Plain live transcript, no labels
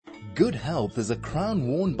Good health is a crown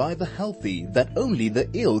worn by the healthy that only the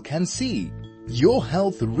ill can see. Your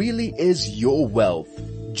health really is your wealth.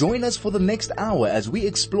 Join us for the next hour as we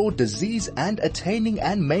explore disease and attaining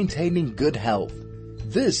and maintaining good health.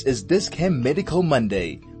 This is Dis-Chem Medical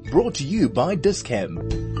Monday, brought to you by Dis-Chem.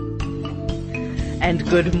 And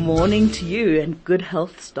good morning to you, and good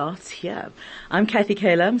health starts here. I'm Kathy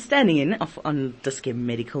Kayla. I'm standing in on Dis-Chem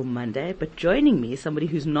Medical Monday, but joining me is somebody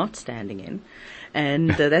who's not standing in,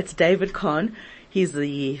 and that's David Kahn. He's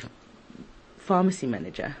the pharmacy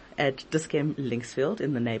manager at Dis-Chem Linksfield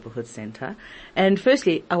in the neighborhood center. And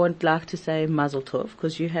firstly, I would like to say Mazel Tov,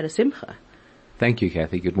 because you had a simcha. Thank you,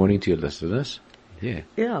 Kathy. Good morning to your listeners. Yeah,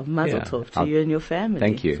 Mazel Tov to you and your family.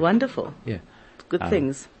 Thank you. It's wonderful. Yeah. Good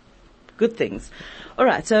things. Good things. All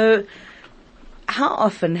right. So how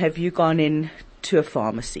often have you gone in to a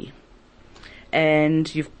pharmacy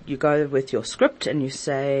and you go with your script and you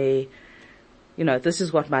say, you know, this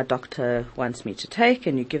is what my doctor wants me to take,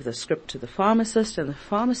 and you give the script to the pharmacist, and the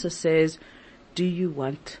pharmacist says, do you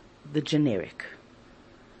want the generic?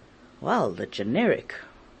 Well, the generic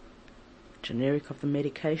of the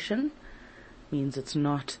medication means it's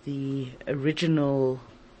not the original,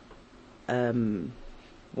 the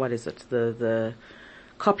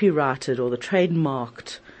copyrighted or the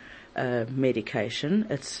trademarked medication.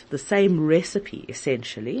 It's the same recipe,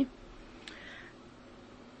 essentially,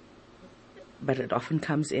 but it often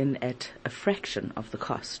comes in at a fraction of the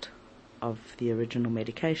cost of the original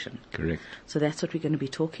medication. Correct. So that's what we're going to be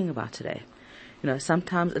talking about today. You know,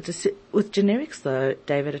 sometimes with generics, though,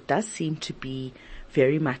 David, it does seem to be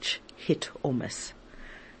very much hit or miss.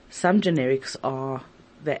 Some generics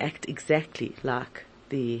they act exactly like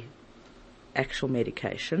the actual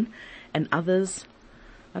medication, and others,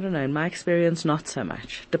 I don't know, in my experience, not so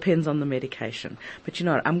much. Depends on the medication. But you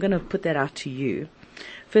know what, I'm going to put that out to you.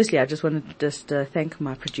 Firstly, I just want to thank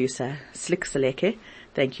my producer, Slick Seleke.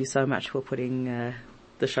 Thank you so much for putting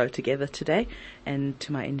the show together today. And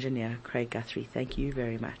to my engineer, Craig Guthrie, thank you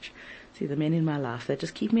very much. See, the men in my life, they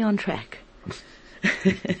just keep me on track.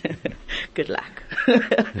 Good luck.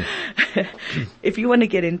 If you want to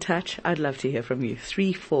get in touch, I'd love to hear from you.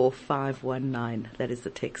 34519. That is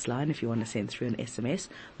the text line if you want to send through an SMS.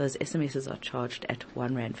 Those SMSs are charged at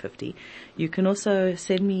R1.50. You can also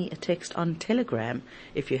send me a text on Telegram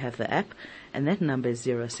if you have the app, and that number is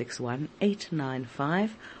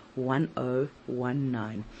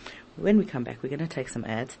 061-895-1019. When we come back, we're going to take some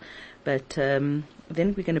ads, but then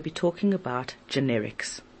we're going to be talking about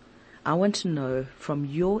generics. I want to know from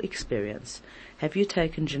your experience, have you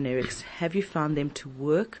taken generics? Have you found them to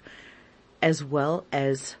work as well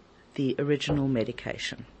as the original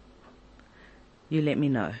medication? You let me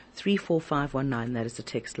know. 34519, that is the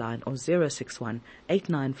text line, or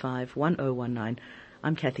 061-895-1019.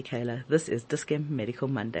 I'm Kathy Kayla. This is Dis-Chem Medical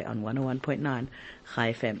Monday on 101.9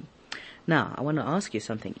 Chai FM. Now, I want to ask you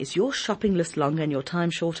something. Is your shopping list longer and your time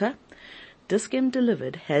shorter? Dis-Chem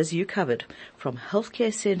Delivered has you covered, from healthcare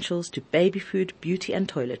essentials to baby food, beauty and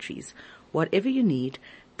toiletries. Whatever you need,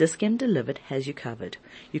 Dis-Chem Delivered has you covered.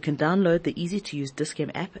 You can download the easy-to-use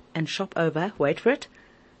Dis-Chem app and shop over, wait for it,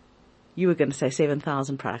 you were going to say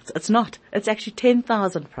 7,000 products. It's not. It's actually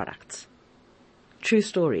 10,000 products. True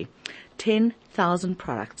story. 10,000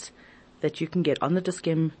 products that you can get on the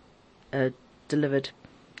Dis-Chem Delivered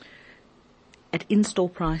at in-store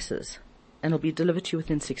prices. And it'll be delivered to you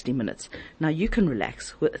within 60 minutes. Now you can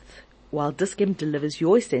relax while Dis-Chem delivers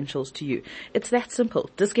your essentials to you. It's that simple.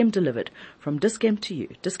 Dis-Chem Delivered. From Dis-Chem to you.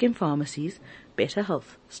 Dis-Chem Pharmacies. Better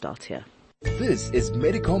health starts here. This is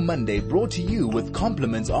Medical Monday, brought to you with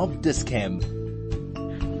compliments of Dis-Chem.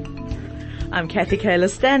 I'm Kathy Kayla,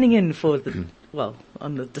 standing in for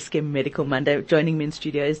on the Dis-Chem Medical Monday. Joining me in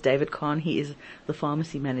studio is David Kahn. He is the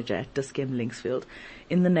pharmacy manager at Dis-Chem Linksfield.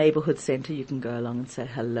 In the neighborhood center, you can go along and say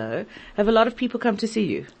hello. Have a lot of people come to see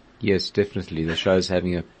you? Yes, definitely. The show is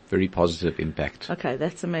having a very positive impact. Okay,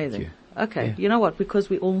 that's amazing. Thank you. Okay, Yeah. You know what? Because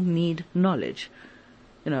we all need knowledge,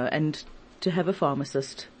 and to have a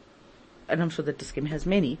pharmacist, and I'm sure that Dis-Chem has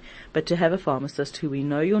many, but to have a pharmacist who we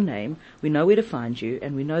know your name, we know where to find you,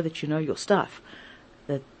 and we know that you know your stuff,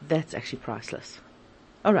 that's actually priceless.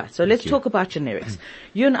 All right, so let's talk about generics.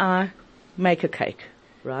 You and I make a cake,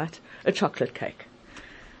 right? A chocolate cake.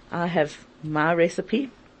 I have my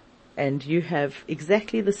recipe, and you have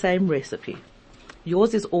exactly the same recipe.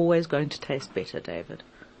 Yours is always going to taste better, David.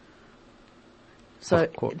 So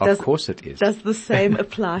of course it is. Does the same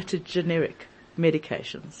apply to generic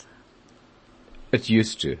medications? It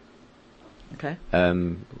used to. Okay.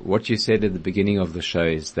 What you said at the beginning of the show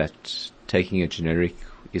is that taking a generic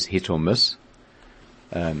is hit or miss.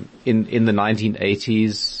 In the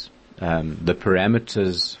 1980s, the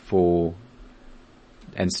parameters for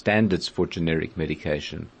and standards for generic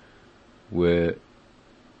medication were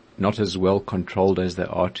not as well controlled as they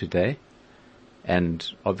are today. And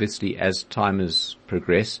obviously, as time has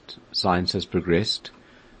progressed, science has progressed,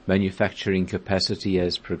 manufacturing capacity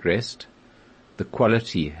has progressed, the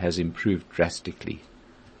quality has improved drastically.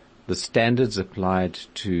 The standards applied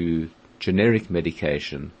to generic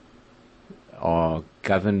medication are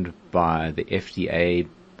governed by the FDA,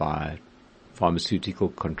 by pharmaceutical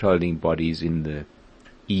controlling bodies in the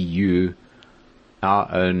EU.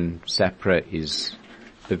 Our own SAPRA is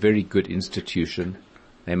a very good institution.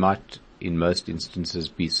 They might, in most instances,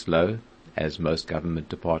 be slow, as most government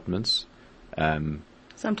departments.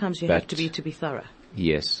 Sometimes you have to be thorough.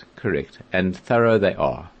 Yes, correct. And thorough they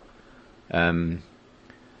are.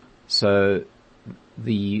 So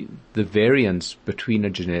the variance between a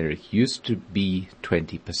generic used to be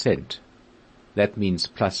 20%. That means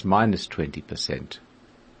plus minus 20%,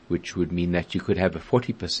 which would mean that you could have a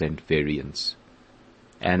 40% variance.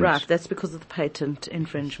 And right, that's because of the patent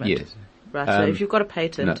infringement. Yes. Right, so if you've got a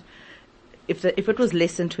patent, if it was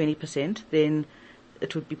less than 20%, then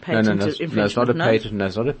it would be patent infringement. No, it's not a patent. No,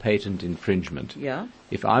 it's not a patent infringement. Yeah.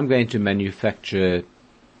 If I'm going to manufacture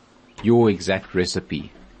your exact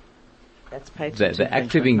recipe, that's patent the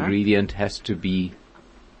active ingredient has to be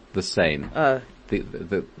the same.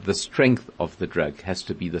 The strength of the drug has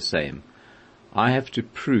to be the same. I have to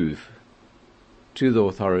prove to the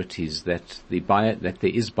authorities that that there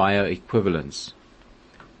is bioequivalence.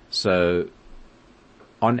 So,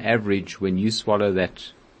 on average, when you swallow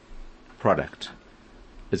that product,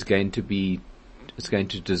 it's going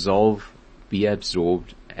to dissolve, be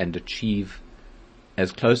absorbed, and achieve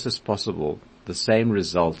as close as possible the same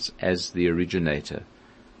results as the originator.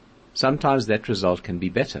 Sometimes that result can be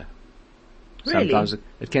better. Really? Sometimes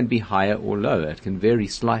it can be higher or lower. It can vary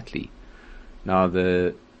slightly. Now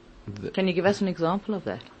can you give us an example of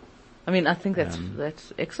that? I mean, I think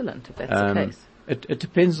that's excellent if that's the case. It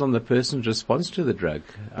depends on the person's response to the drug.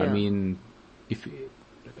 Yeah. I mean, if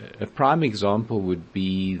a prime example would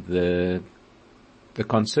be the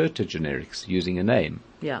Concerta generics, using a name.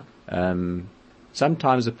 Yeah.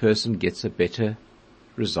 Sometimes a person gets a better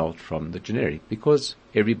result from the generic because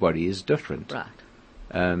everybody is different.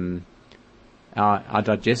 Right. Our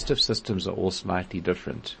digestive systems are all slightly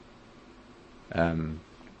different.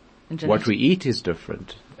 What we eat is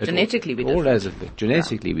different. Genetically be different. All has effect.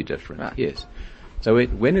 Genetically be different, right. Yes. So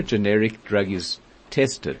when a generic drug is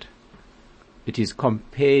tested, it is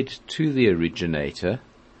compared to the originator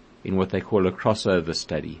in what they call a crossover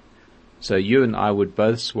study. So you and I would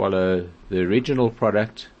both swallow the original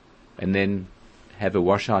product and then have a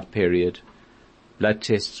washout period. Blood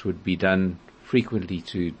tests would be done frequently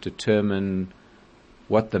to determine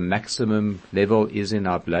what the maximum level is in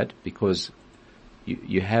our blood, because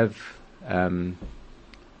you have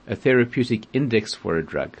a therapeutic index for a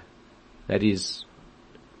drug. That is,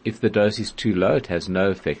 if the dose is too low, it has no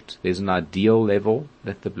effect. There's an ideal level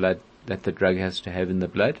that the drug has to have in the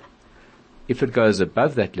blood. If it goes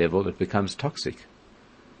above that level, it becomes toxic.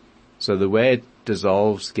 So the way it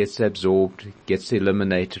dissolves, gets absorbed, gets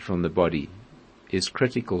eliminated from the body is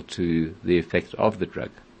critical to the effect of the drug.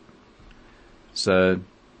 So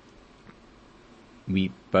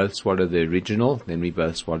we both swallow the original, then we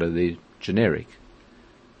both swallow the generic.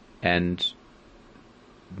 And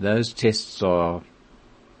those tests are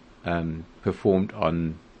performed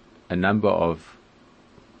on a number of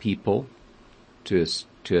people to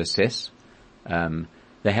assess.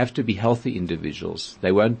 They have to be healthy individuals.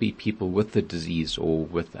 They won't be people with the disease or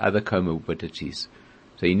with other comorbidities.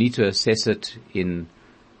 So you need to assess it in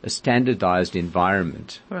a standardized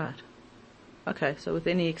environment. Right. Okay, so with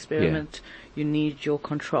any experiment, you need your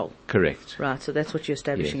control. Correct. Right, so that's what you're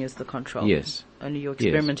establishing as the control. Yes. Only your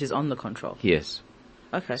experiment is on the control. Yes.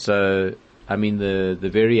 Okay. So, I mean, the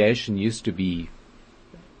variation used to be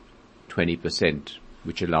 20%,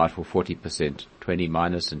 which allowed for 40%, 20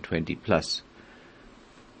 minus and 20 plus.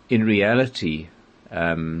 In reality,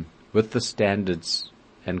 with the standards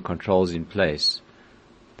and controls in place,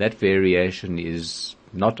 that variation is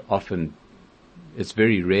not often, it's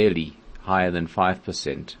very rarely higher than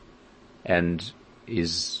 5%, and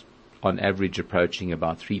is on average approaching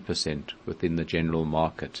about 3% within the general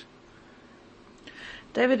market.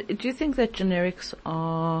 David, do you think that generics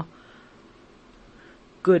are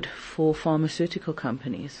good for pharmaceutical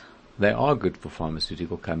companies? They are good for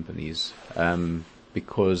pharmaceutical companies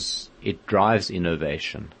because it drives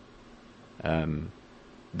innovation.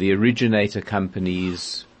 The originator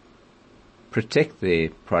companies protect their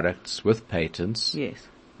products with patents. Yes.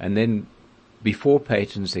 And then before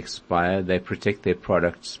patents expire, they protect their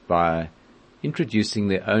products by introducing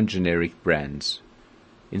their own generic brands.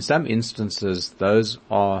 In some instances, those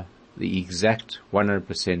are the exact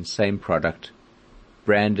 100% same product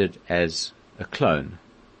branded as a clone.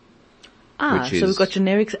 So we've got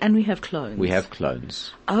generics and we have clones. We have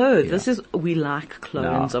clones. Oh, we like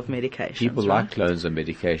clones of medication. People like clones of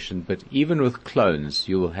medication, but even with clones,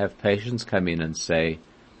 you will have patients come in and say,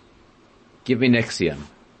 give me Nexium.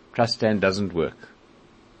 Trustan doesn't work.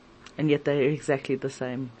 And yet they're exactly the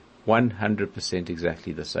same. 100%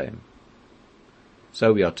 exactly the same.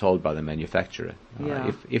 So we are told by the manufacturer.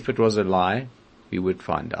 Yeah. If it was a lie, we would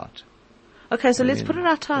find out. Okay, so let's put it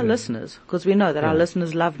out to our listeners, because we know that our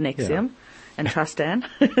listeners love Nexium and Trustan.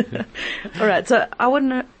 All right, so I want to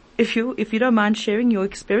know if you don't mind sharing your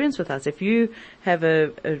experience with us. If you have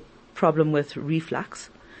a problem with reflux,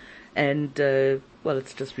 and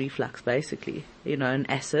it's just reflux basically, an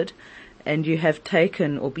acid, and you have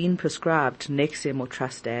taken or been prescribed Nexium or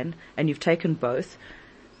Trustan, and you've taken both,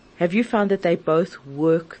 have you found that they both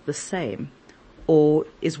work the same, or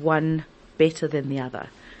is one better than the other?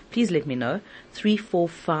 Please let me know.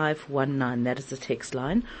 34519, that is the text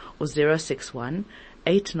line, or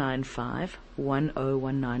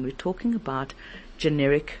 061-895-1019. We're talking about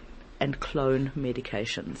generic and clone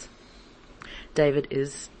medications. David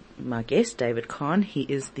is my guest, David Kahn. He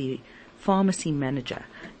is the pharmacy manager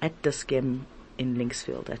at Dis-Chem in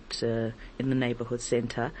Linksfield in the neighborhood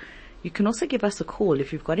center. You can also give us a call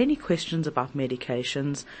if you've got any questions about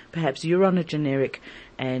medications. Perhaps you're on a generic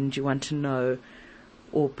and you want to know,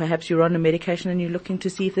 or perhaps you're on a medication and you're looking to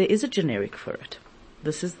see if there is a generic for it.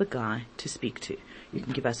 This is the guy to speak to. You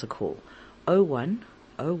can give us a call.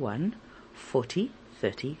 0101 40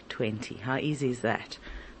 30 20. How easy is that?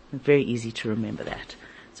 Very easy to remember that.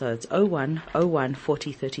 So it's 0101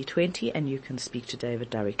 40 30 20, and you can speak to David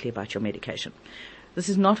directly about your medication. This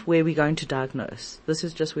is not where we're going to diagnose. This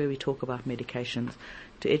is just where we talk about medications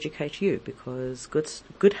to educate you, because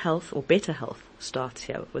good health or better health starts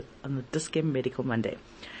here on the Dis-Chem Medical Monday.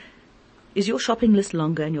 Is your shopping list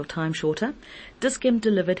longer and your time shorter? Dis-Chem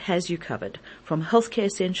Delivered has you covered. From healthcare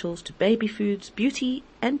essentials to baby foods, beauty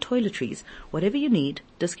and toiletries, whatever you need,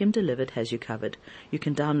 Dis-Chem Delivered has you covered. You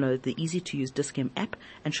can download the easy-to-use Dis-Chem app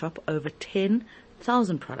and shop over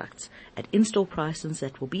 10,000 products at in-store prices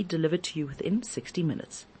that will be delivered to you within 60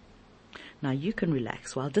 minutes. Now you can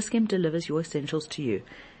relax while Dis-Chem delivers your essentials to you.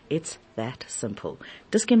 It's that simple.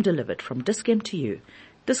 Dis-Chem Delivered, from Dis-Chem to you.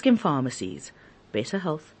 Dis-Chem Pharmacies. Better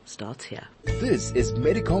health starts here. This is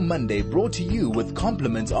Medical Monday, brought to you with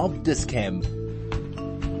compliments of Dis-Chem.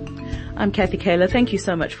 I'm Kathy Kaler. Thank you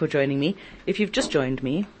so much for joining me. If you've just joined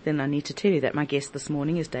me, then I need to tell you that my guest this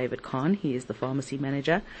morning is David Kahn. He is the pharmacy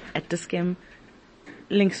manager at Dis-Chem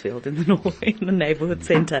Linksfield in the neighborhood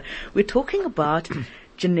center. We're talking about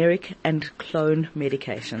generic and clone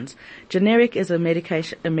medications. Generic is a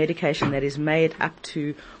medication that is made up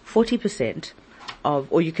to 40% of,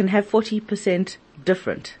 or you can have 40%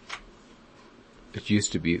 different. It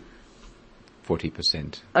used to be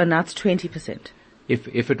 40%. Oh, now it's 20%.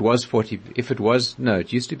 If it was 40,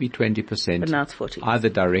 it used to be 20%. But now it's 40. Either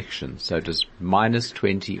direction. So it is minus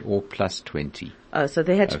 20 or plus 20. Oh, so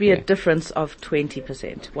there had to be a difference of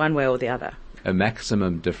 20%, one way or the other. A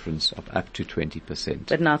maximum difference of up to 20%.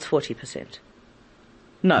 But now it's 40%.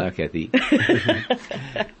 No. Okay,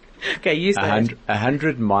 okay, use that.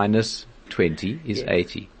 100 minus 20 is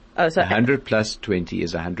 80. Oh, so 100 plus 20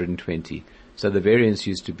 is 120. So the variance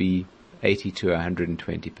used to be 80 to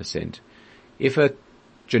 120%. If a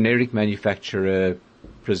generic manufacturer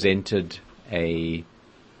presented a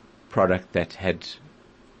product that had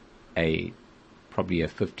probably a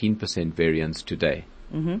 15% variance today,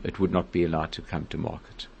 it would not be allowed to come to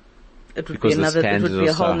market. It would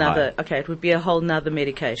be a whole nother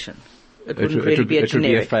medication. It wouldn't really be a generic. It would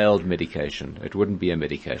be a failed medication. It wouldn't be a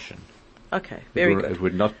medication. Okay, very good. It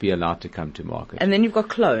would not be allowed to come to market. And then you've got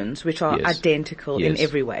clones, which are identical in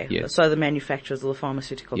every way. Yes. So the manufacturers or the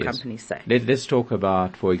pharmaceutical companies say. Let's talk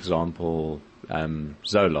about, for example,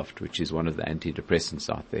 Zoloft, which is one of the antidepressants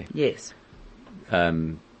out there. Yes.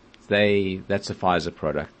 That's a Pfizer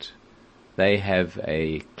product. They have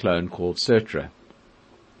a clone called Sertra.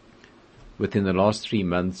 Within the last 3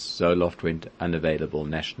 months, Zoloft went unavailable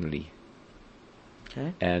nationally.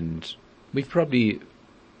 Okay. And we've probably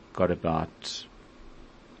got about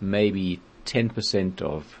maybe 10%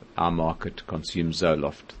 of our market consumes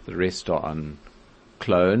Zoloft. The rest are on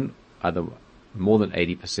clone. More than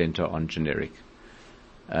 80% are on generic.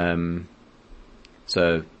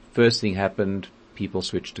 So first thing happened, people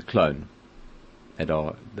switched to clone.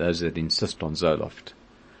 Those that insist on Zoloft.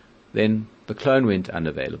 Then the clone went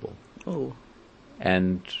unavailable. Oh.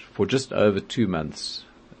 And for just over 2 months,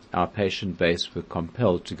 our patient base were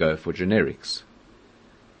compelled to go for generics.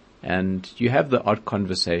 And you have the odd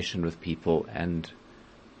conversation with people, and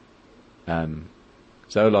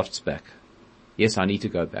Zoloft's back. Yes, I need to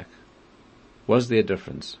go back. Was there a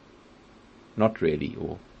difference? Not really.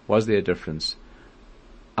 Or was there a difference?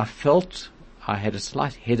 I felt I had a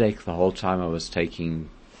slight headache the whole time I was taking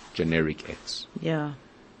generic X. Yeah.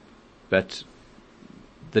 But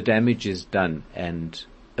the damage is done, and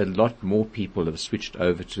a lot more people have switched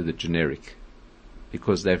over to the generic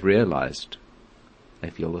because they've realized they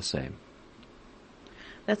feel the same.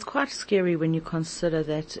 That's quite scary when you consider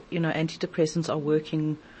that, antidepressants are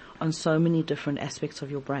working on so many different aspects of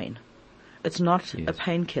your brain. It's not a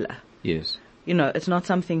painkiller. Yes. It's not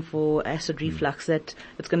something for acid reflux that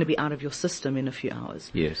it's going to be out of your system in a few hours.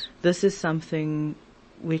 Yes. This is something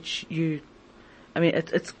which it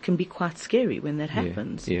can be quite scary when that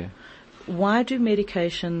happens. Yeah. Why do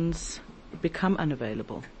medications become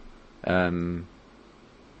unavailable? Global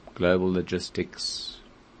logistics.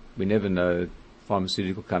 We never know.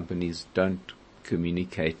 Pharmaceutical companies don't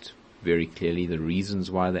communicate very clearly the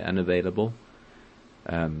reasons why they're unavailable.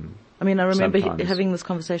 I remember having this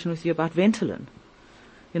conversation with you about Ventolin.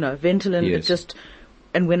 Ventolin, yes.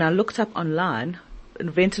 And when I looked up online,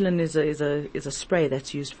 Ventolin is a spray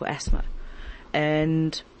that's used for asthma.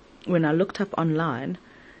 And when I looked up online,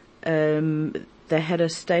 they had a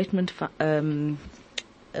statement,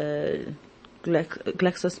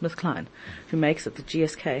 GlaxoSmithKline, who makes it, the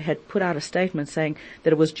GSK, had put out a statement saying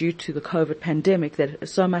that it was due to the COVID pandemic that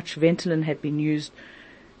so much Ventolin had been used.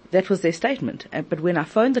 That was their statement. But when I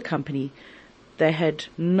phoned the company, they had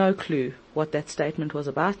no clue what that statement was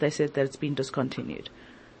about. They said that it's been discontinued.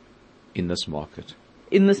 In this market.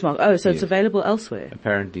 Oh, so Yes. It's available elsewhere.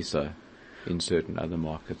 Apparently so. In certain other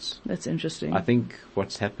markets. That's interesting. I think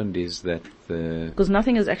what's happened is that because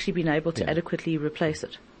nothing has actually been able to adequately replace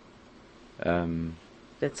it.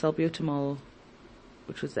 That salbutamol,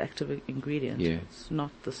 which was the active ingredient, it's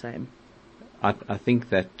not the same. I think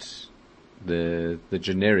that the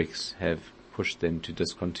generics have pushed them to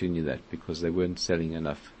discontinue that because they weren't selling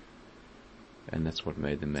enough. And that's what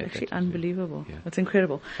made them make it. It's actually unbelievable. Yeah. It's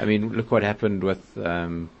incredible. I mean, look what happened with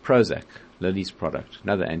Prozac, Lilly's product,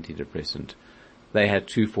 another antidepressant. They had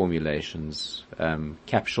 2 formulations,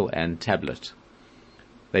 capsule and tablet.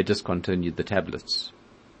 They discontinued the tablets.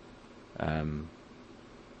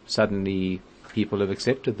 Suddenly, people have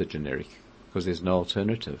accepted the generic because there's no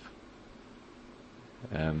alternative.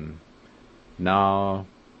 Now,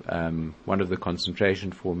 one of the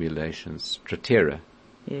concentration formulations, Strattera,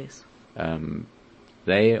 Yes.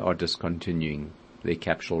 they are discontinuing their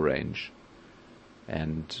capsule range.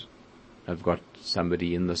 And I've got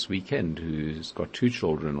somebody in this weekend who's got 2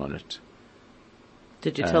 children on it.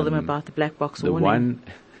 Did you tell them about the black box The warning? one,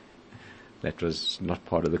 that was not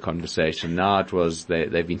part of the conversation. Now it was,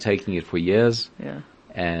 they've been taking it for years. Yeah.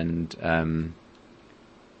 And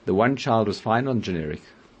the one child was fine on generic.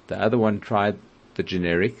 The other one tried the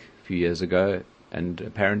generic a few years ago and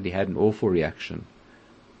apparently had an awful reaction.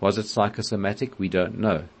 Was it psychosomatic? We don't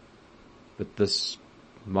know. But this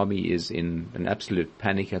mommy is in an absolute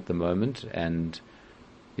panic at the moment and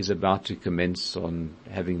is about to commence on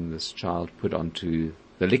having this child put onto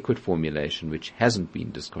the liquid formulation, which hasn't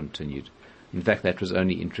been discontinued. In fact, that was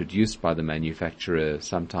only introduced by the manufacturer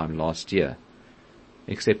sometime last year,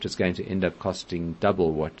 except it's going to end up costing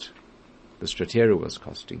double what the Strattera was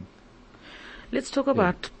costing. Let's talk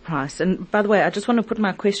about price. And by the way, I just want to put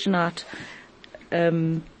my question out.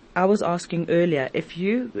 I was asking earlier, if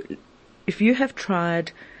you have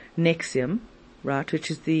tried Nexium, right, which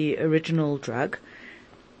is the original drug,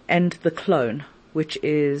 and the clone, which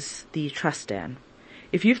is the Trustan,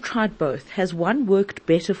 if you've tried both, has one worked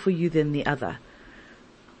better for you than the other?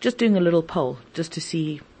 Just doing a little poll, just to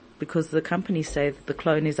see, because the companies say that the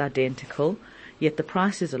clone is identical, yet the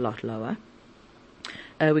price is a lot lower.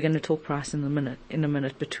 We're going to talk price in a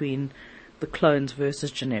minute between the clones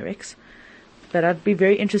versus generics. But I'd be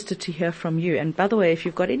very interested to hear from you. And by the way, if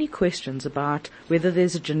you've got any questions about whether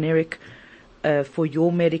there's a generic for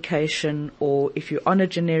your medication, or if you're on a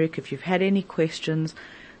generic, if you've had any questions,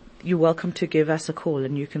 you're welcome to give us a call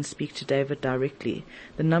and you can speak to David directly.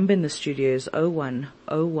 The number in the studio is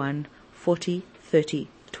 0101 40 30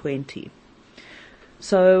 20.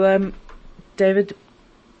 So, David,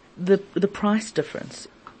 the price difference,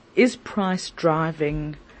 is price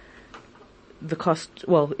driving the cost?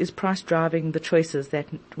 Well, is price driving the choices that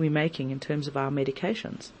we're making in terms of our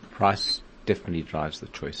medications? Price definitely drives the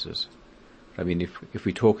choices. I mean, if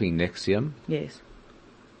we're talking Nexium, yes,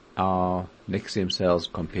 our Nexium sales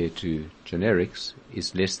compared to generics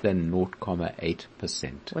is less than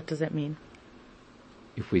 0.8%. What does that mean?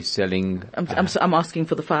 If we're selling... I'm asking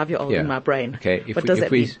for the 5-year-old in my brain. Okay. What does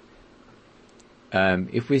that mean?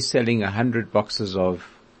 If we're selling 100 boxes of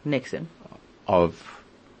Nexium, of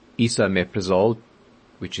esomeprazole,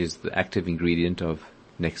 which is the active ingredient of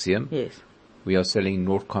Nexium, yes, we are selling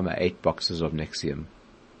 0.8 boxes of Nexium.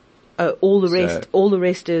 All the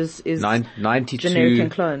rest is 92 generic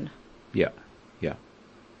and clone. Yeah.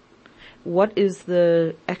 What is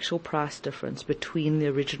the actual price difference between the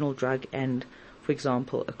original drug and, for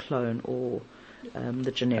example, a clone or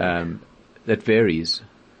the generic? That varies.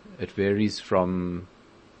 It varies from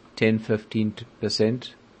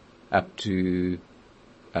 10-15% up to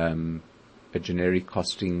a generic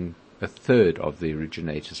costing a third of the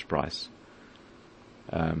originator's price.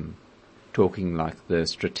 Talking like the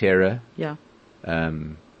Stratera. Yeah.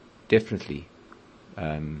 Definitely.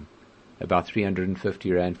 About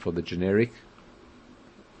 350 Rand for the generic,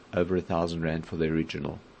 over 1,000 Rand for the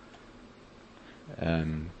original.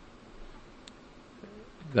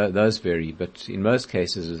 Those vary, but in most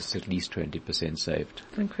cases it's at least 20% saved.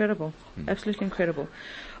 It's incredible. Absolutely incredible.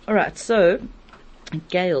 All right, so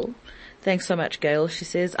Gail, thanks so much, Gail. She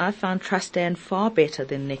says, I found Trustan far better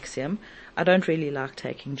than Nexium. I don't really like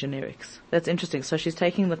taking generics. That's interesting. So she's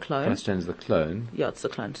taking the clone. Trustan's the clone. Yeah, it's the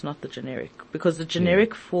clone. It's not the generic. Because the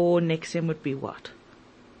generic for Nexium would be what?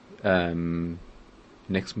 Nexmazole,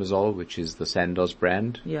 which is the Sandoz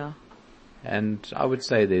brand. Yeah. And I would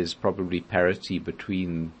say there's probably parity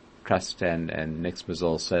between Trustan and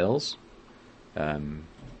Nexmazole sales. Okay.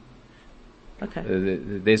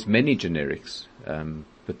 There's many generics,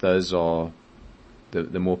 but those are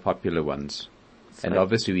the more popular ones. So and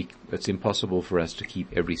obviously it's impossible for us to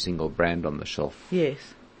keep every single brand on the shelf. Yes.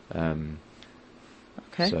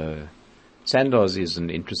 Okay. So Sandoz is an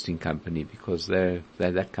interesting company because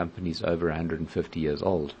that company's over 150 years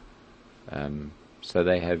old. So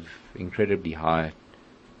they have incredibly high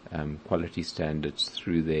quality standards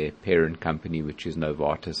through their parent company, which is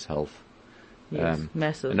Novartis Health. Yes,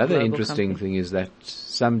 massive. Another global interesting company. thing is that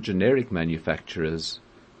some generic manufacturers,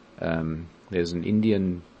 there's an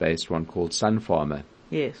Indian-based one called Sun Pharma.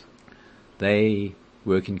 Yes. They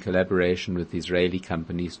work in collaboration with Israeli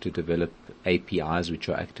companies to develop APIs, which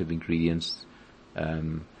are active ingredients.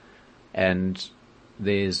 And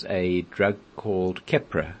there's a drug called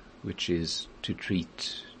Keppra, which is to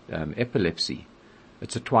treat epilepsy.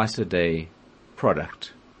 It's a twice-a-day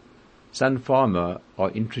product. Sun Pharma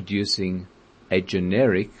are introducing a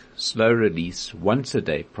generic, slow-release,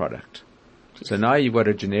 once-a-day product. Jeez. So now you've got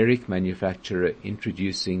a generic manufacturer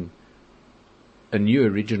introducing a new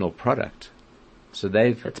original product. So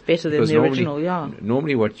it's better than the original, yeah.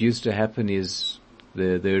 Normally what used to happen is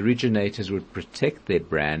the originators would protect their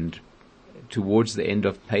brand. Towards the end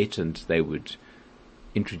of patent, they would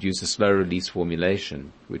introduce a slow-release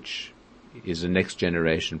formulation, which is a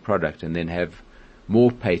next-generation product, and then have more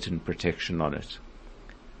patent protection on it.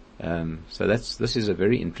 So this is a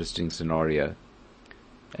very interesting scenario.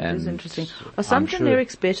 It is interesting. Are some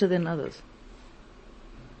generics better than others?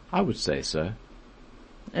 I would say so.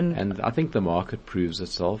 And I think the market proves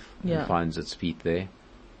itself and finds its feet there.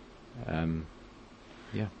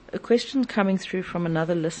 A question coming through from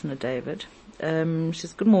another listener, David. She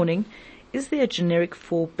says, good morning. Is there a generic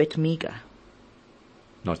for Betmega?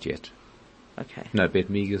 Not yet. Okay. No,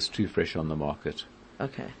 Betmega is too fresh on the market.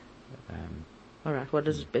 Okay. All right. What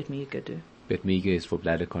does Betmega do? Betmega is for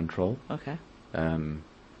bladder control. Okay.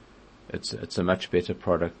 It's a much better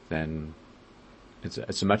product than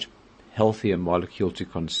it's a much healthier molecule to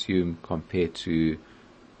consume compared to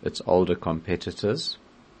its older competitors,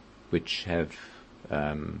 which have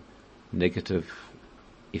negative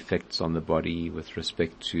effects on the body with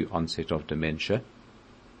respect to onset of dementia.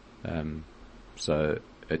 So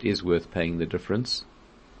it is worth paying the difference.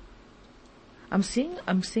 I'm seeing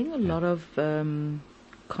a lot of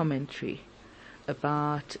commentary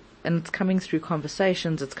about, and it's coming through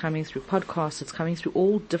conversations, it's coming through podcasts, it's coming through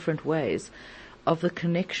all different ways of the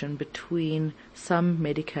connection between some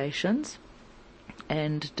medications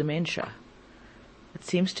and dementia. It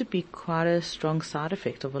seems to be quite a strong side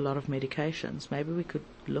effect of a lot of medications. Maybe we could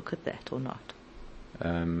look at that or not.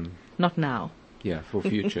 Not now. Yeah, for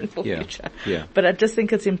future. Future. Yeah. But I just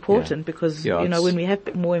think it's important because, when we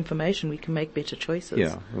have more information, we can make better choices.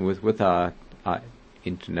 Yeah, and with our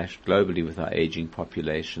globally with our aging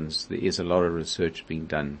populations, there is a lot of research being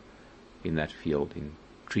done in that field in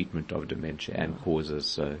treatment of dementia and causes.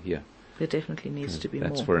 So, yeah. There definitely needs to be more.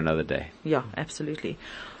 That's for another day. Yeah, absolutely.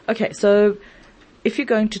 Okay, so if you're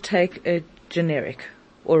going to take a generic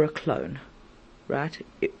or a clone, right?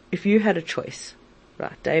 If you had a choice,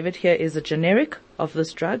 right, David, here is a generic of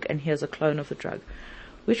this drug and here's a clone of the drug.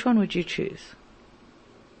 Which one would you choose?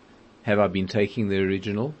 Have I been taking the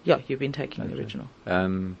original? Yeah, you've been taking the original.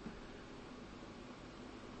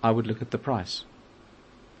 I would look at the price.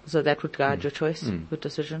 So that would guide your choice, your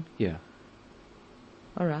decision? Yeah.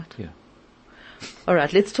 All right. Yeah. All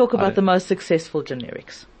right, let's talk about the most successful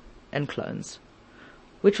generics and clones.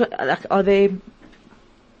 Which one, like, are there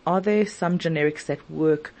some generics that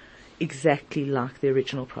work exactly like the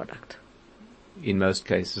original product? In most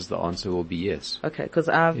cases, the answer will be yes. Okay, because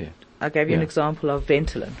I gave you an example of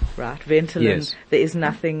Ventolin, right? Ventolin, there is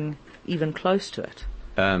nothing even close to it.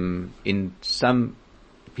 In some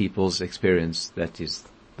people's experience, that is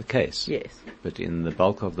the case. Yes. But in the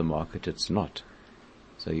bulk of the market, it's not.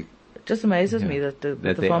 So it just amazes me that the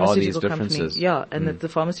pharmaceutical company, that the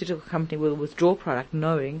pharmaceutical company will withdraw product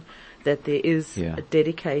knowing that there is a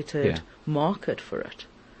dedicated market for it.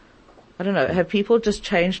 I don't know. Have people just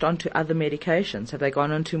changed onto other medications? Have they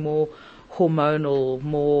gone onto more hormonal,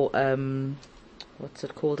 more, what's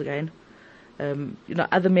it called again?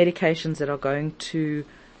 Other medications that are going to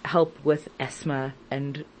help with asthma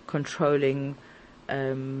and controlling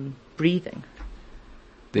breathing,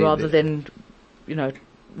 rather than,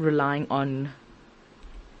 relying on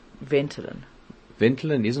Ventolin.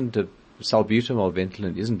 Salbutamol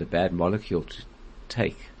Ventolin isn't a bad molecule to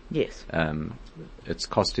take. Yes. It's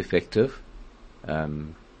cost effective,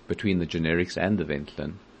 between the generics and the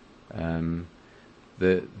Ventolin.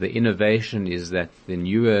 The innovation is that the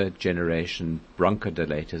newer generation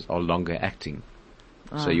bronchodilators are longer acting.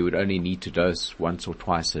 So you would only need to dose once or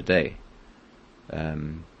twice a day.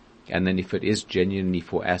 And then if it is genuinely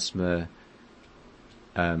for asthma,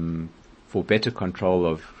 for better control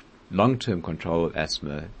of, long-term control of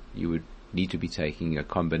asthma, you would need to be taking a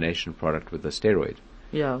combination product with a steroid.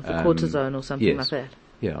 Yeah, the cortisone or something like that.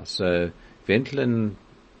 Yeah, so Ventolin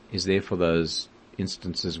is there for those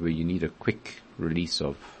instances where you need a quick release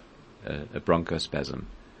of a bronchospasm.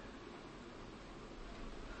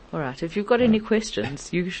 All right. If you've got any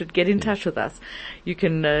questions, you should get in touch with us. You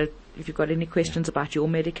can, if you've got any questions about your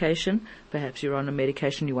medication, perhaps you're on a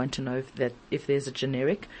medication, you want to know if there's a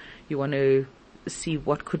generic, you want to see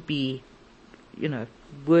what could be,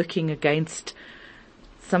 working against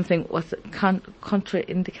something,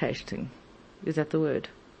 contraindicating. Is that the word?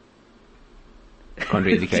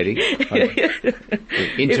 Contraindicating?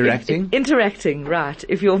 Interacting? Interacting, right.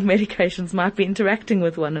 If your medications might be interacting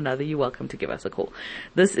with one another, you're welcome to give us a call.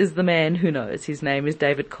 This is the man who knows. His name is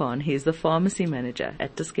David Kahn. He's the pharmacy manager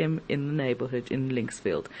at Dis-Chem in the neighborhood in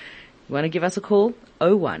Linksfield. You want to give us a call?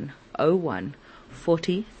 01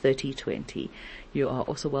 40 30 20. You are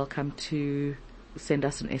also welcome to send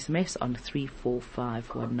us an SMS on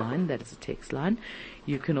 34519. That is a text line.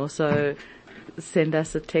 You can also send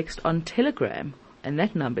us a text on Telegram, and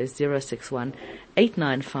that number is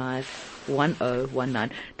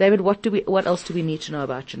 061-895-1019. David, what else do we need to know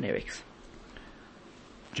about generics?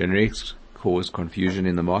 Generics cause confusion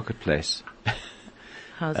in the marketplace.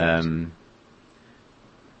 How's that?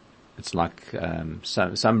 It's like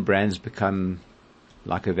some brands become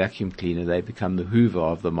like a vacuum cleaner. They become the Hoover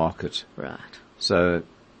of the market. Right. So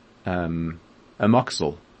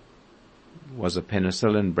Amoxil was a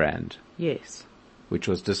penicillin brand. Yes. Which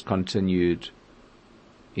was discontinued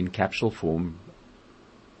in capsule form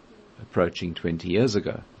approaching 20 years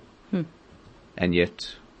ago. And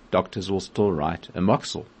yet doctors will still write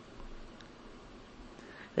Amoxil.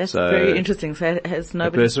 That's very interesting. So has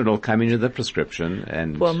nobody... The person will come in with a prescription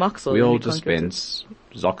and we'll dispense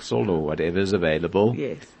Zoxil or whatever is available.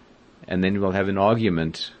 Yes. And then we'll have an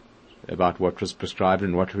argument about what was prescribed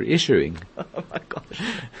and what we're issuing. Oh my gosh.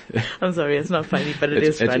 I'm sorry, it's not funny, but it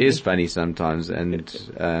is funny. It is funny sometimes.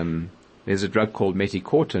 And there's a drug called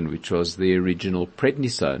meticortin, which was the original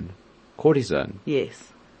prednisone, cortisone.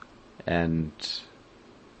 Yes. And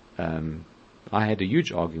I had a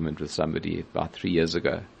huge argument with somebody about 3 years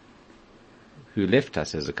ago who left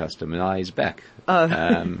us as a customer. Now he's back.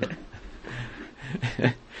 Oh.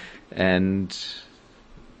 And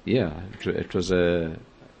yeah, it was a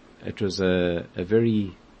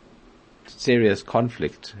very serious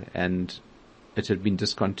conflict, and it had been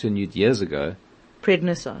discontinued years ago.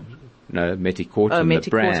 Prednisone? No, meticortin, the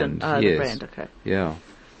brand. Oh, yes. The brand, okay. Yeah.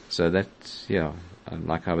 So that,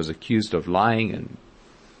 like I was accused of lying and,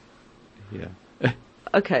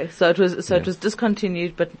 Okay, so it was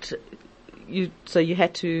discontinued, but you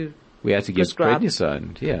had to... We had to give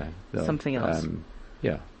prednisone, something else.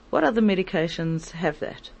 Yeah. What other medications have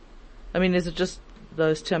that? I mean, is it just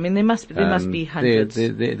those two? I mean, there must be hundreds.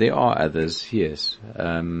 There are others, yes.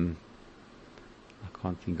 I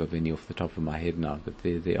can't think of any off the top of my head now, but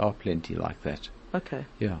there are plenty like that. Okay.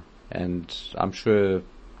 Yeah, and I'm sure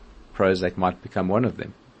Prozac might become one of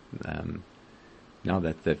them. Now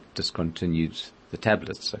that they've discontinued the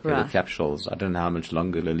tablets, Right. the capsules. I don't know how much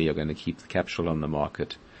longer Lilly are going to keep the capsule on the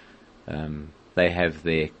market. They have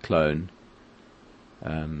their clone,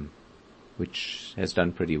 which has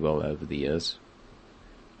done pretty well over the years.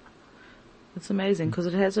 It's amazing because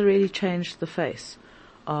it has really changed the face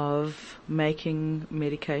of making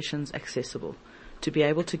medications accessible to be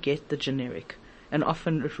able to get the generic. And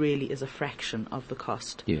often it really is a fraction of the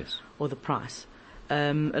cost. Yes. Or the price.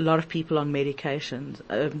 A lot of people on medications,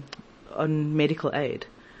 on medical aid,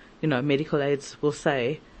 medical aids will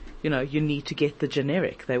say, you need to get the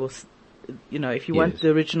generic. They will, if you want Yes.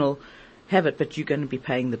 the original, have it, but you're going to be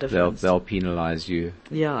paying the difference. They'll penalize you.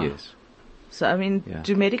 Yeah. Yes. So, I mean, Yeah.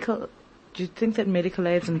 do you think that medical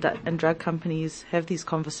aids and drug companies have these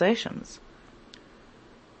conversations?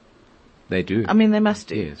 They do. I mean, they must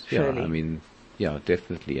do. Yes. Surely. Yeah. I mean, yeah,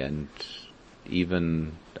 definitely. And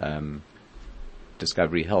even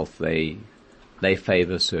Discovery Health, they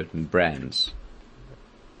favor certain brands,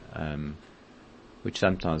 which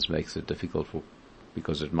sometimes makes it difficult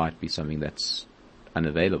because it might be something that's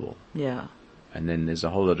unavailable. Yeah. And then there's a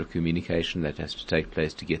whole lot of communication that has to take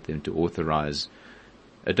place to get them to authorize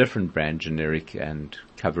a different brand generic and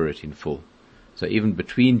cover it in full. So even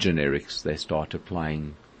between generics, they start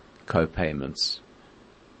applying co-payments.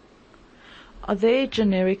 Are there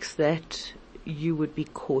generics that you would be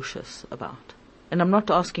cautious about? And I'm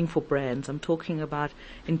not asking for brands. I'm talking about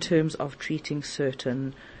in terms of treating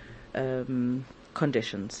certain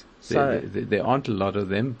conditions. So There aren't a lot of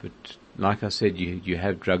them, but like I said, you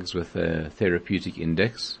have drugs with a therapeutic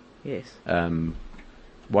index. yes.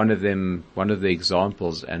 One of the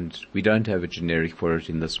examples, and we don't have a generic for it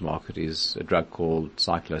in this market, is a drug called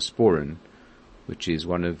cyclosporin, which is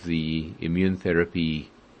one of the immune therapy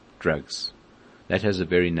drugs. That has a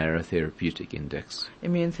very narrow therapeutic index.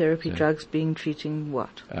 Immune therapy drugs being treating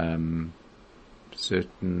what?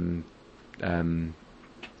 Certain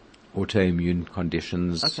autoimmune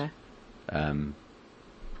conditions, Okay.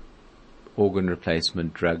 organ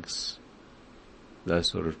replacement drugs, those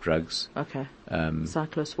sort of drugs. Okay.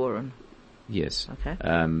 Cyclosporin. Yes. Okay.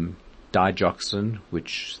 Digoxin,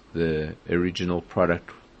 which the original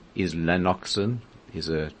product is Lanoxin, is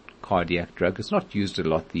a cardiac drug. It's not used a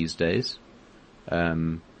lot these days.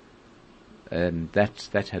 And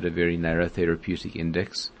that had a very narrow therapeutic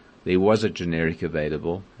index. There was a generic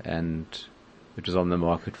available, and it was on the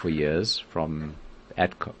market for years from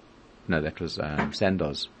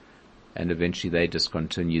Sandoz, and eventually they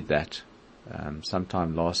discontinued that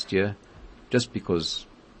sometime last year, just because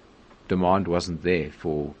demand wasn't there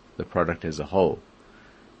for the product as a whole.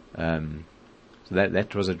 So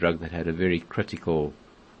that was a drug that had a very critical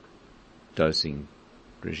dosing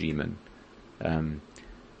regimen.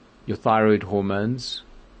 Your thyroid hormones,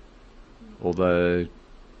 although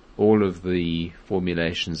all of the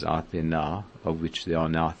formulations out there now, of which there are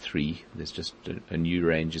now 3, there's just a new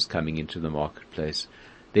range is coming into the marketplace.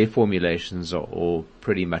 Their formulations are all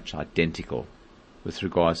pretty much identical with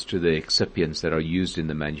regards to the excipients that are used in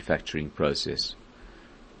the manufacturing process.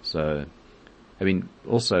 So, I mean,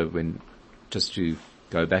 also just to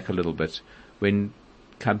go back a little bit, when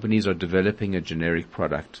companies are developing a generic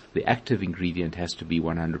product, the active ingredient has to be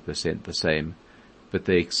 100% the same, but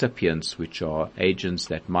the excipients, which are agents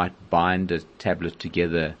that might bind a tablet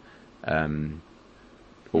together, or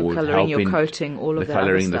Colouring help your in coating, all of the that other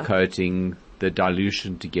colouring, the stuff. coating, the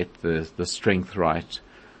dilution to get the strength right,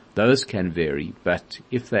 those can vary. But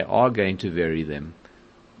if they are going to vary them,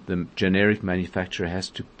 the generic manufacturer has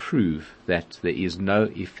to prove that there is no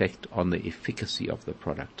effect on the efficacy of the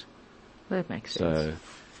product. That makes sense. So,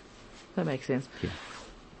 That makes sense. yeah.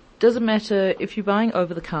 Doesn't matter if you're buying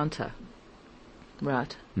over the counter,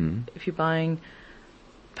 right? Mm. If you're buying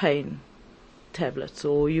pain tablets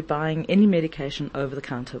or you're buying any medication over the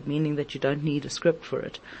counter, meaning that you don't need a script for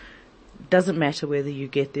it, doesn't matter whether you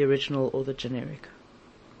get the original or the generic.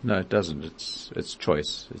 No, it doesn't. It's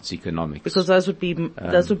choice. It's economics. Because those would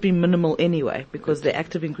be minimal anyway, because the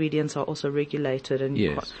active ingredients are also regulated and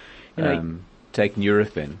yes. you Take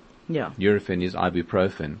Nurofen. yeah. Nurofen is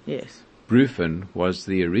ibuprofen. Yes. Brufen was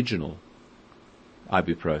the original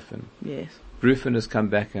ibuprofen. Yes. Brufen has come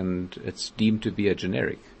back and it's deemed to be a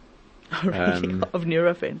generic. Really? Of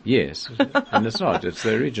Nurofen. Yes, and it's not. It's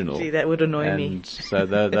the original. Gee, that would annoy me. And so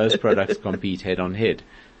those products compete head on head.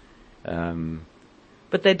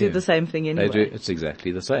 But they do yeah. the same thing anyway. They do. It's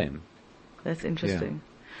exactly the same. That's interesting.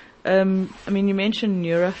 I mean, you mentioned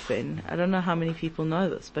Nurofen. I don't know how many people know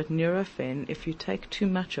this, but Nurofen, if you take too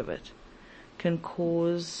much of it, can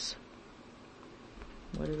cause,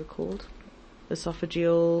 what is it called?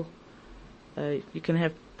 Esophageal, you can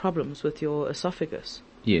have problems with your esophagus.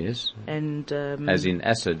 Yes. And, as in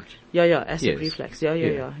acid. Acid Yes. reflux. Yeah.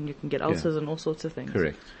 And you can get ulcers and all sorts of things.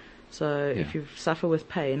 Correct. So if you suffer with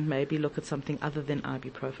pain, maybe look at something other than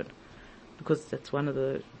ibuprofen, because that's one of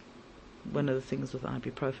the things with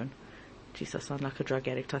ibuprofen. Jeez, I sound like a drug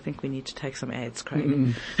addict. I think we need to take some ads,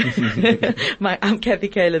 Craig. I'm Kathy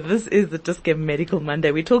Kaler. This is the Dis-Chem Medical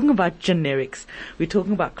Monday. We're talking about generics. We're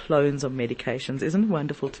talking about clones of medications. Isn't it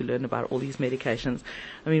wonderful to learn about all these medications?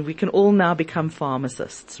 I mean, we can all now become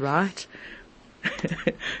pharmacists, right?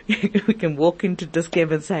 We can walk into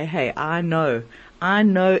Dis-Chem and say, hey, I know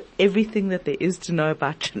everything that there is to know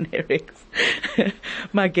about generics.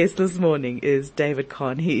 My guest this morning is David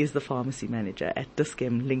Kahn. He is the pharmacy manager at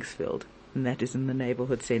Dis-Chem Linksfield, and that is in the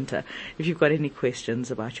neighborhood center. If you've got any questions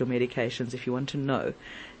about your medications, if you want to know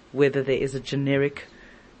whether there is a generic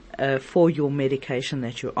for your medication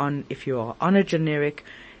that you're on, if you are on a generic,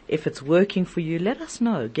 if it's working for you, let us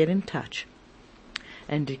know. Get in touch.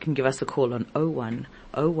 And you can give us a call on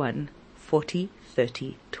 0101 40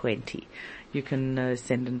 30 20. You can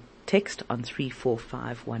send a text on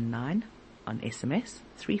 34519 on SMS,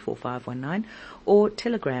 34519, or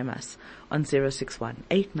telegram us on 061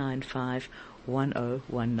 895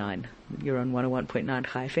 1019. You're on 101.9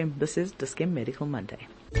 Chai FM. This is Dis-Chem Medical Monday.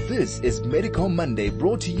 This is Medical Monday,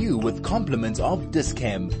 brought to you with compliments of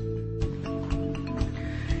Dis-Chem.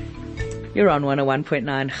 You're on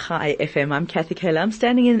 101.9 Chai FM. I'm Kathy Kaler. I'm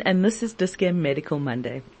standing in, and this is Dis-Chem Medical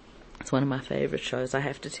Monday. It's one of my favorite shows, I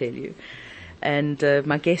have to tell you. And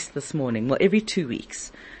my guest this morning, well, every 2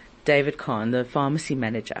 weeks, David Kahn, the pharmacy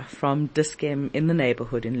manager from Dis-Chem in the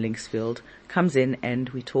neighborhood in Linksfield, comes in and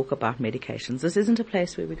we talk about medications. This isn't a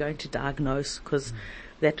place where we're going to diagnose, because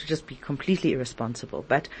that would just be completely irresponsible.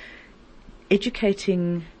 But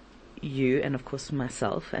educating you, and of course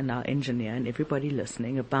myself and our engineer and everybody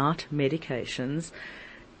listening, about medications,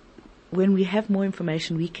 when we have more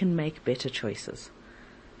information, we can make better choices.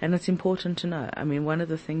 And it's important to know. I mean, one of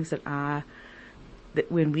the things that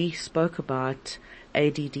when we spoke about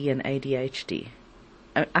ADD and ADHD,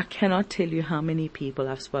 I cannot tell you how many people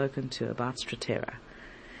I've spoken to about Strattera.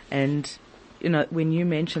 And, when you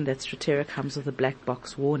mentioned that Strattera comes with a black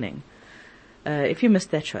box warning, if you missed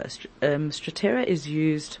that show, Strattera is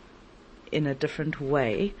used in a different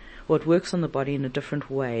way, or it works on the body in a different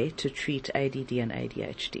way to treat ADD and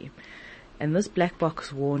ADHD. And this black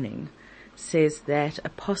box warning says that a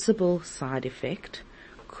possible side effect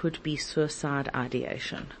could be suicide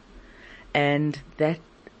ideation, and that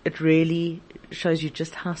it really shows you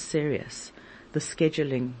just how serious the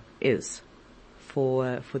scheduling is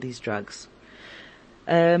for these drugs.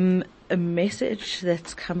 A message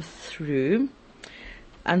that's come through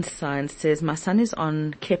unsigned says, my son is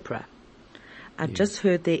on Keppra. I just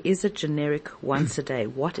heard there is a generic once a day.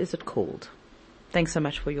 What is it called? Thanks so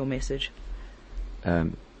much for your message.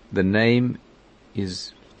 The name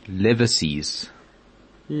is Leveseize.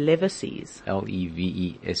 Leveseize.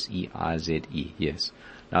 Leveseize, yes.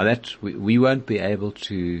 Now that, we won't be able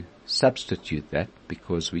to substitute that,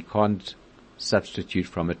 because we can't substitute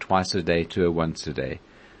from a twice a day to a once a day.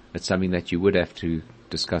 It's something that you would have to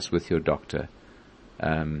discuss with your doctor.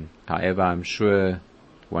 However, I'm sure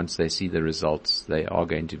once they see the results, they are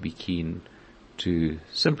going to be keen to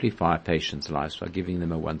simplify patients' lives by giving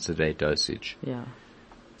them a once a day dosage. Yeah.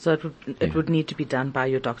 So it would need to be done by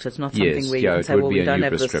your doctor. It's not something where you can say, well, we don't have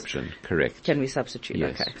prescription. This. Correct. Can we substitute?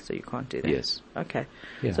 Yes. Okay, so you can't do that. Yes. Okay.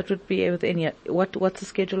 Yeah. So it would be with any, what's the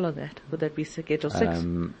schedule on that? Would that be schedule 6?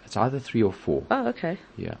 It's either 3 or 4. Oh, okay.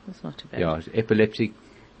 Yeah. That's not too bad. Yeah, epileptic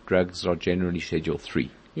drugs are generally schedule 3.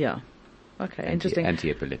 Yeah. Okay, interesting.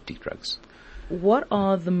 Anti-epileptic drugs. What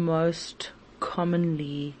are the most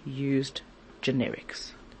commonly used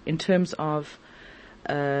generics in terms of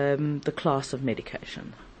the class of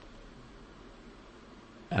medication?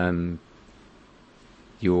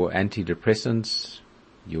 Your antidepressants,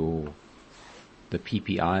 the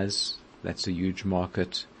PPIs, that's a huge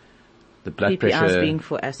market. The blood PPIs pressure, being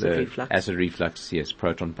for acid reflux. Acid reflux, yes,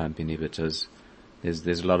 proton pump inhibitors.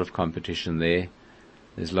 There's a lot of competition there.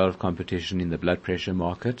 There's a lot of competition in the blood pressure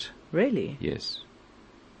market. Really? Yes.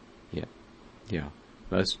 Yeah.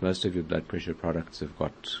 Most of your blood pressure products have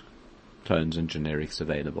got clones and generics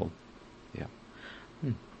available. Yeah.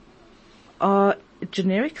 Are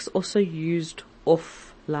generics also used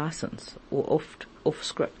off license or off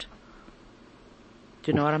script?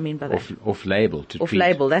 Do you know what I mean by that? Off label to treat. Off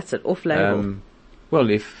label, that's it. Off label. Well,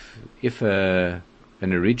 if an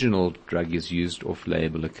original drug is used off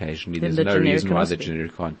label occasionally, then there's no reason why the be.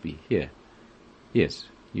 generic can't be. Yeah. Yes.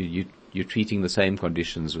 you're treating the same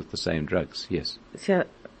conditions with the same drugs. Yes. So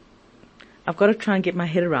I've got to try and get my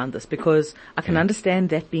head around this, because I can understand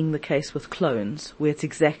that being the case with clones, where it's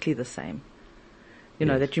exactly the same. You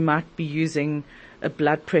know, that you might be using a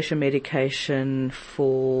blood pressure medication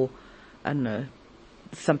for, I don't know,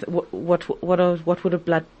 something. What would a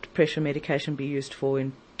blood pressure medication be used for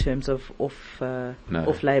in terms of off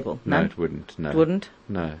label? No, it wouldn't. No, it wouldn't.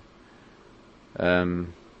 No. You're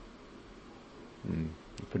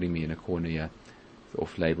putting me in a corner here.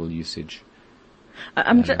 Off label usage.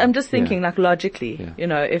 I'm just thinking, like, logically. You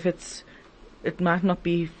know, if it might not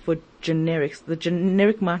be for generics. The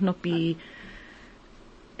generic might not be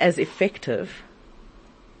as effective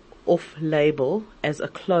off label as a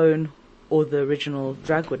clone or the original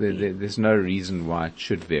drug would be. There's no reason why it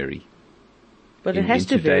should vary. But it has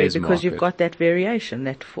to vary because you've got that variation,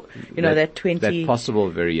 that 20... That possible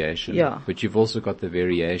variation. Yeah. But you've also got the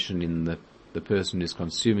variation in the person who's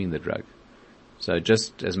consuming the drug. So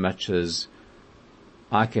just as much as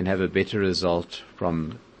I can have a better result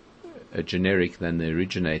from a generic than the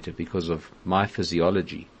originator because of my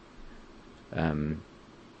physiology,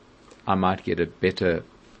 I might get a better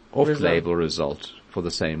off-label result for the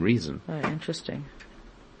same reason. Oh, interesting.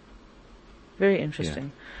 Very interesting.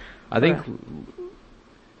 Yeah. I think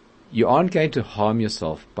you aren't going to harm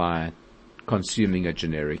yourself by consuming a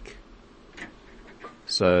generic.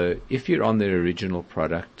 So if you're on the original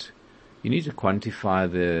product, you need to quantify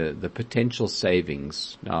the potential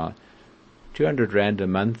savings. Now, 200 Rand a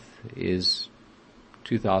month is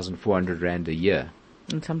 2,400 Rand a year.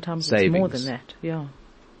 And sometimes savings. It's more than that, yeah.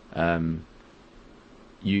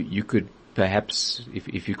 You could perhaps,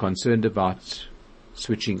 if you're concerned about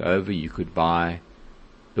switching over, you could buy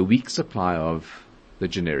a week's supply of the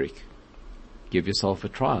generic. Give yourself a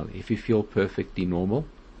trial. If you feel perfectly normal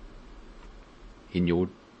in your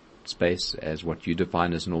space as what you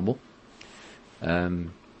define as normal,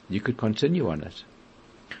 you could continue on it.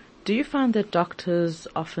 Do you find that doctors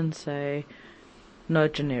often say no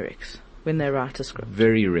generics when they write a script?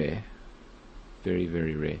 Very rare. Very,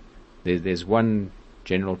 very rare. There's one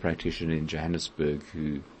general practitioner in Johannesburg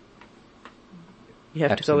who you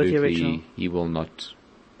have to go with the original. He will not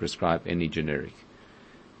prescribe any generic.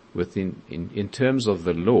 In terms of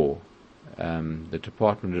the law, the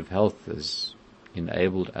Department of Health has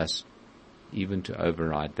enabled us even to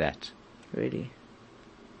override that. Really?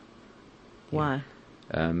 Yeah.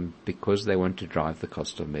 Why? Because they want to drive the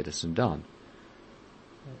cost of medicine down.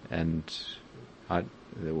 And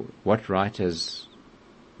what right has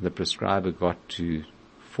the prescriber got to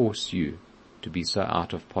force you to be so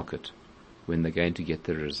out of pocket when they're going to get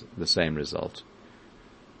the same result?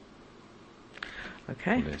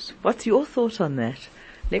 Okay. What's your thought on that?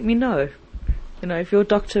 Let me know. You know, if your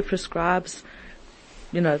doctor prescribes,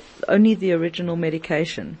 only the original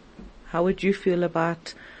medication, how would you feel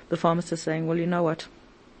about the pharmacist saying, well, you know what,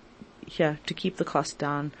 here, to keep the cost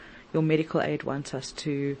down, your medical aid wants us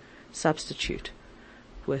to substitute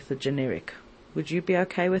with a generic. Would you be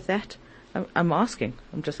okay with that? I'm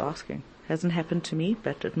just asking. Hasn't happened to me,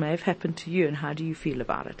 but it may have happened to you, and how do you feel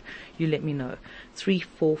about it? You let me know.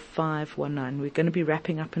 34519. We're going to be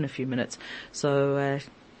wrapping up in a few minutes, so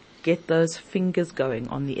get those fingers going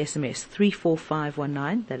on the SMS.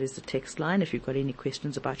 34519, that is the text line. If you've got any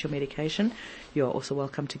questions about your medication, you're also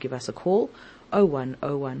welcome to give us a call.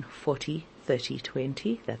 0101 40 30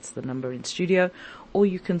 20, that's the number in studio, or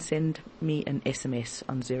you can send me an SMS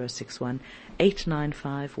on 061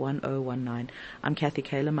 895 1019. I'm Kathy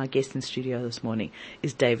Kahler. My guest in studio this morning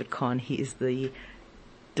is David Kahn. He is the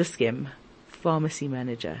Dis-Chem pharmacy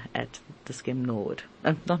manager at Dis-Chem Norwood.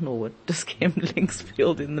 Not Norwood, Dis-Chem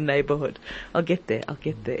Linksfield in the neighborhood. I'll get there.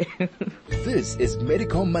 This is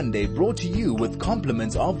Medical Monday, brought to you with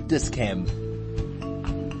compliments of Dis-Chem.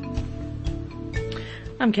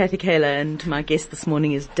 I'm Kathy Kahler, and my guest this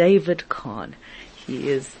morning is David Kahn. He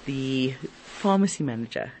is the pharmacy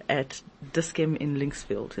manager at Dis-Chem in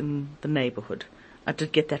Linksfield in the neighborhood. I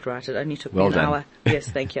did get that right. It only took me an hour. Yes,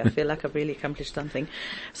 thank you. I feel like I've really accomplished something.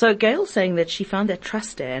 So Gail's saying that she found that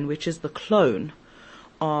Trustan, which is the clone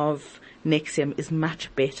of Nexium, is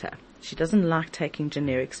much better. She doesn't like taking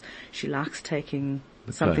generics. She likes taking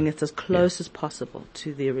something that's as close as possible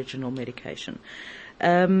to the original medication.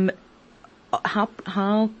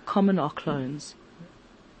 How common are clones?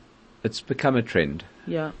 It's become a trend.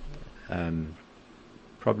 Yeah.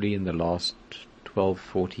 Probably in the last 12,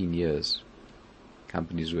 14 years,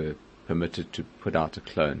 companies were permitted to put out a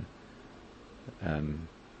clone. And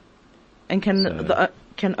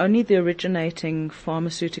can only the originating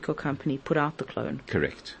pharmaceutical company put out the clone?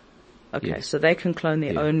 Correct. Okay, yes. So they can clone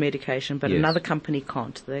their own medication, but another company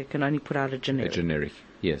can't. They can only put out a generic. A generic,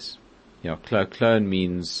 yes. Yeah, clone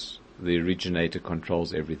means the originator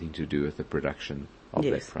controls everything to do with the production of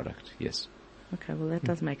Yes. that product. Yes. Okay, well that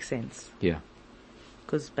does make sense. Yeah.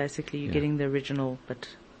 Because basically you're Yeah. getting the original,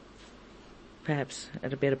 but perhaps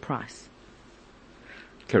at a better price.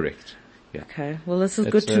 Correct. Yeah. Okay, well this is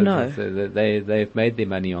good to know. They've made their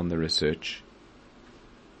money on the research,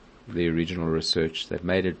 the original research. They've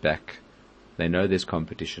made it back. They know there's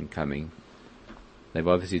competition coming. They've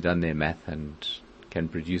obviously done their math and can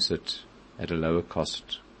produce it at a lower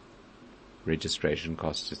cost, registration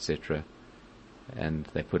costs, etc. And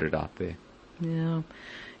they put it out there. Yeah.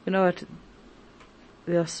 You know what?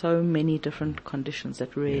 There are so many different conditions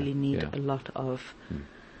that really need a lot of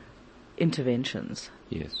interventions.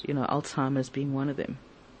 Yes. You know, Alzheimer's being one of them.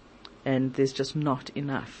 And there's just not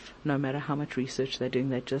enough. No matter how much research they're doing,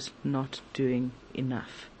 they're just not doing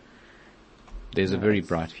enough. There's a very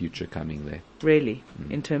bright future coming there. Really,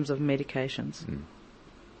 in terms of medications.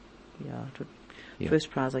 Yeah, it would, Yeah. first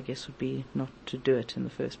prize, I guess, would be not to do it in the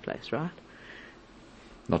first place, right?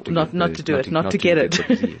 Not to get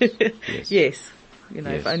it. Yes. Yes. You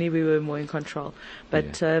know, Yes. if only we were more in control.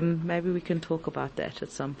 But maybe we can talk about that at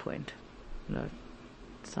some point. You know,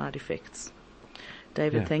 side effects.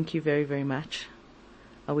 David, thank you very, very much.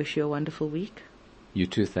 I wish you a wonderful week. You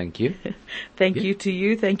too, thank you. Thank you to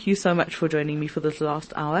you. Thank you so much for joining me for this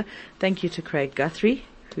last hour. Thank you to Craig Guthrie,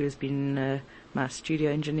 who has been my studio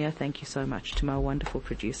engineer. Thank you so much to my wonderful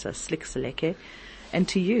producer, Slick Seleke. And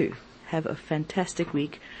to you, have a fantastic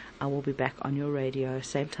week. I will be back on your radio,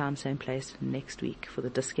 same time, same place next week for the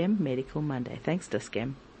Dis-Chem Medical Monday. Thanks,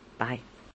 Dis-Chem. Bye.